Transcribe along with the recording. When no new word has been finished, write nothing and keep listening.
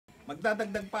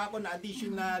magdadagdag pa ako na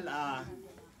additional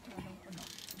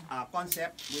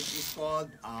concept which is called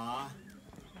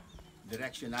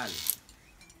directional.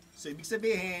 So ibig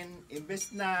sabihin,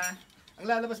 imbes na ang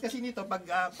lalabas kasi nito pag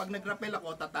nag-rappel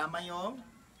ako, tatama yung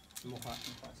mukha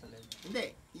sa leg.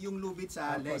 hindi, yung lubid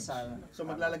sa leg. So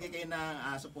maglalagay kayo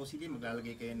ng supposedly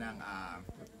maglalagay kayo ng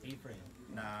A-frame.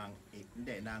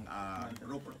 ng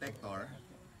rope protector.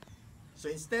 So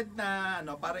instead na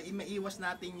para maiwas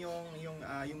natin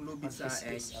yung lubid sa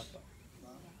edge.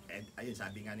 Ayun,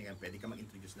 sabi nga nila, pwede ka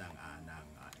mag-introduce ng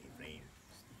A-frame.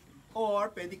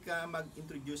 Or pwede ka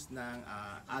mag-introduce ng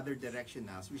other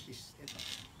directionals, which is ito.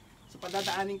 So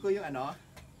padadaanin ko yung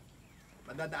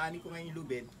padadaanin ko ngayon yung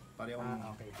lubid para yung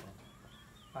Okay.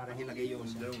 para hilagay yung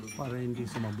lubid. Para hindi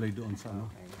sumablay doon sa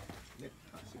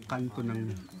kanto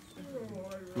ng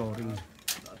flooring.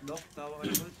 Dok, tawag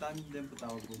ka naman, tandem po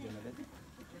tawag po dyan agad.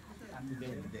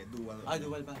 Hindi, dual.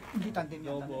 Dual pa. Hindi tandem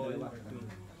yan.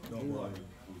 Double.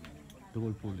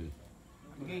 Dual pulley.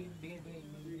 Bigay.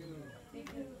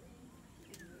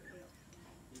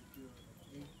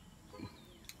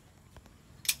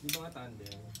 Di ba nga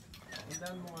tandem?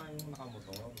 Tandaan mo nga yung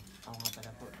nakamotor. Ako nga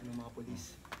pala po, yung mga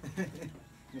polis.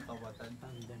 Yung kawatan.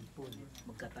 Tandem po.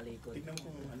 Magkatalikod. Tignan mo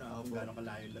kung kung gaano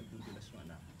kalayo lang yung dulas mo.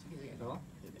 Sige. Ito?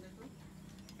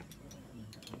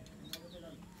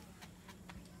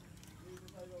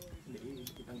 Hindi,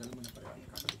 itanggal mo na para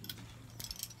kakalitin.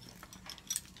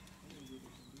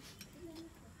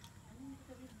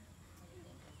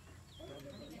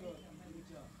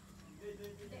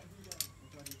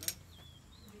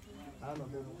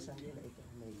 Mabubuksan nila ito.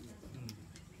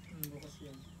 Bukas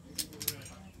yan.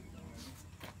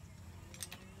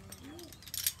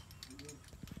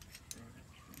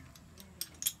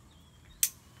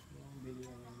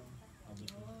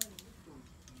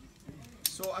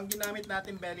 So ang ginamit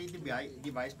natin belly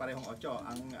device parehong 8.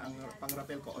 Ang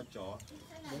pang-rappel ko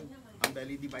 8. Ang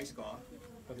belly device ko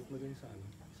Palit mo din sa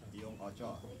yung 8.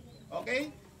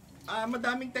 Okay?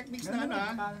 Madaming techniques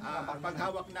na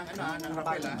paghawak ng ng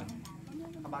rappel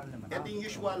Ito yung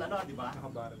usual di ba?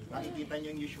 Nakikita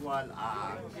niyo yung usual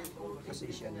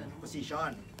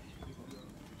position.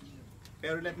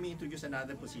 Pero let me introduce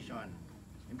another position.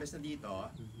 Imbes na dito.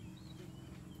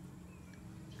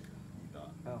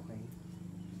 Okay.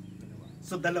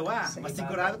 So dalawa, mas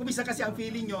sigurado. Kung isa kasi ang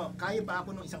feeling nyo, kaya ba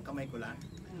ako nung isang kamay ko lang?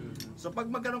 So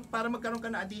para magkaroon ka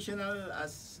na additional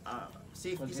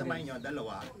safety sa mind nyo,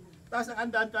 dalawa. Tapos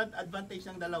ang advantage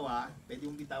ng dalawa, pwede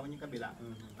mong bitawan yung kabila.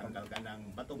 Tanggal ka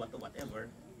ng bato, whatever.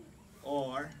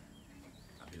 Or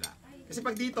kabila. Kasi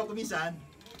pag dito, kumisan,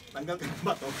 tanggal ka ng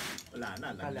bato, wala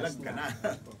na, laglag ka na.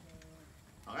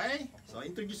 Okay? So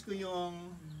introduce ko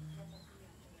yung...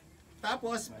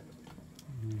 Tapos,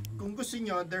 kung gusto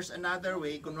nyo, there's another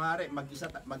way. Kunwari, mag-isa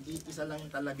lang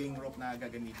talaga yung rope na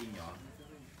gagamitin nyo.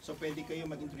 So, pwede kayo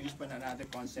mag-introduce pa na another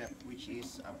concept, which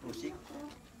is pusik.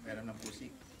 Meron ng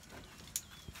pusik.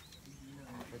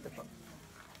 Ito po.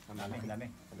 Dami.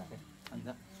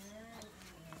 Handa.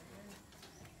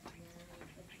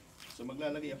 So,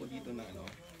 maglalagay ako dito ng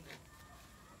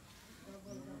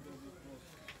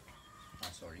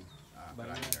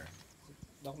grinder.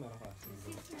 Dok, meron ka.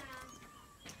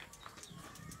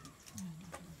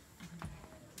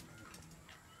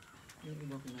 Yung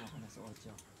iba pinaka na sa 8.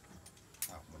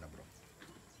 Ako muna, bro.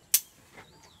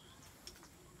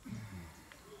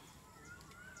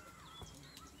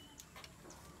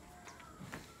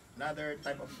 Another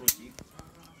type of pusik.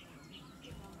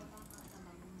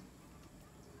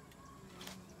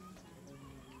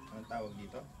 Anong tawag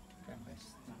dito?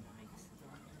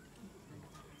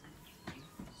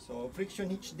 So, friction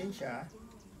hitch din siya.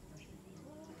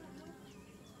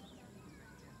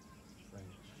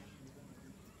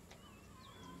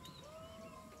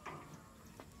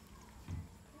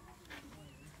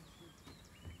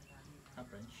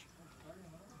 French.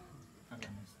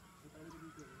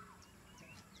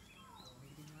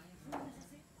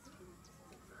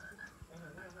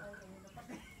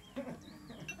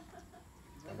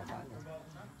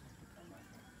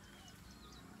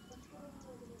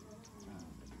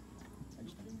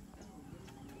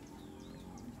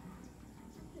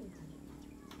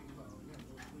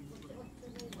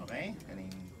 Okay, kaning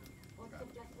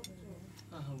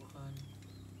Hawakan.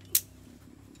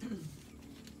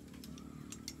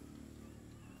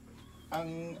 ang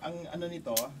ano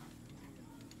nito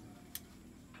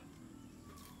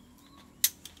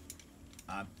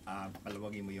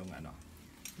palawagin mo yung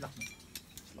lock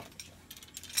siya.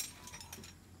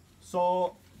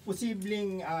 So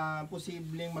posibleng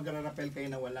magra-rappel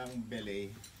kayo na walang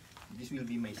belay. This will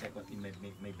be my second in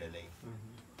my belay.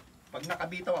 Pag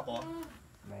nakabitaw ako,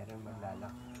 Mayroong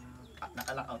maglalak.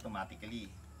 nakalock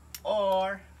automatically.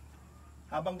 Or,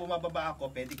 habang bumababa ako,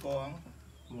 pwede kong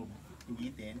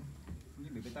hinggitin. Hindi,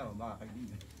 bibitaw, baka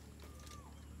kaibigan.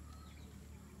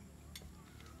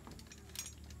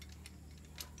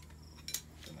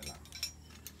 Ito na lang.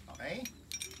 Okay?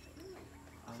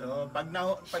 So,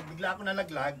 pag bigla ako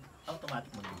nalaglag,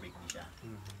 automatic mag-brake din siya.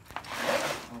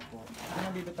 Opo.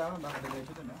 Ano bibitaw, baka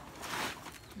diretso doon, ah?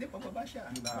 Hindi, pababa siya.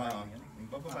 Diba?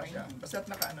 Pababa siya. Basta't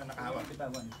nakahawak.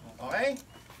 Bitawan. Okay?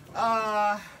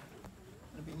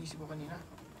 Ano ba inisip ko kanina?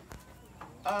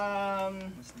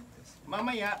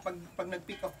 Mamaya, pag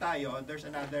nag-pick off tayo, there's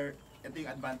another, ito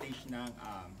yung advantage ng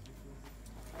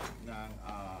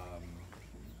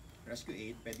Rescue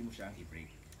 8, pwede mo siyang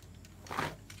i-brake.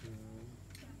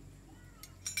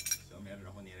 So, meron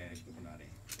ako nire-rescue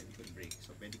kunwari. Pwede ko i-brake.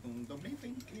 So, pwede kong doble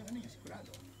yung ano yun,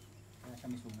 sigurado. Kaya siya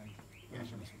may sungay. Kaya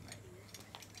siya may supply.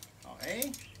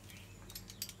 Okay?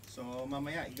 So,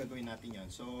 mamaya, igagawin natin yon.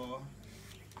 So,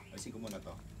 alisin ko muna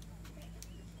to.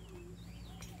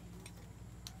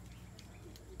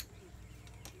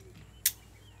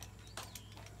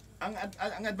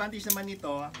 Ang advantage naman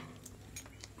nito,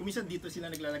 kung minsan dito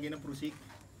sila naglalagay ng prusik,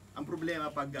 ang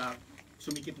problema pag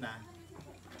sumikip na,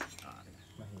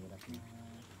 Mahirap na.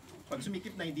 pag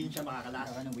sumikip na hindi siya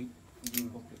makakalas. Kaka ng weight. Hindi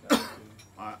yung computer.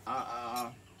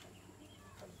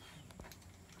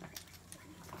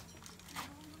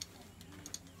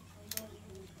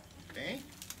 Okay?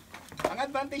 Ang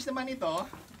advantage naman nito,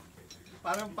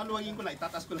 parang paluwagin ko lang,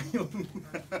 itataas ko lang yung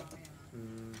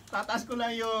tataas ko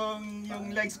lang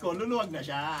yung legs ko, luluwag na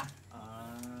siya.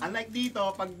 Unlike dito,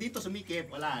 pag dito sumikip,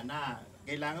 wala na.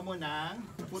 Kailangan mo ng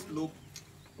foot loop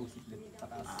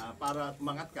para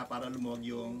umangat ka, para lumuwag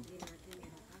yung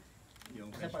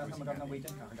Kasi para sa magkakaroon ng weight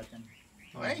yan, kakagat yan.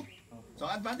 Okay? So,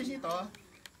 ang advantage nito,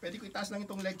 pwede ko itaas lang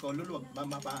itong leg ko, luluwag,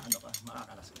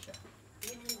 makakalas ko siya.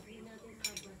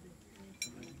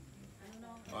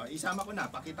 Isama ko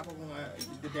na, pakita ko kung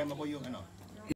i-demo ko yung ano.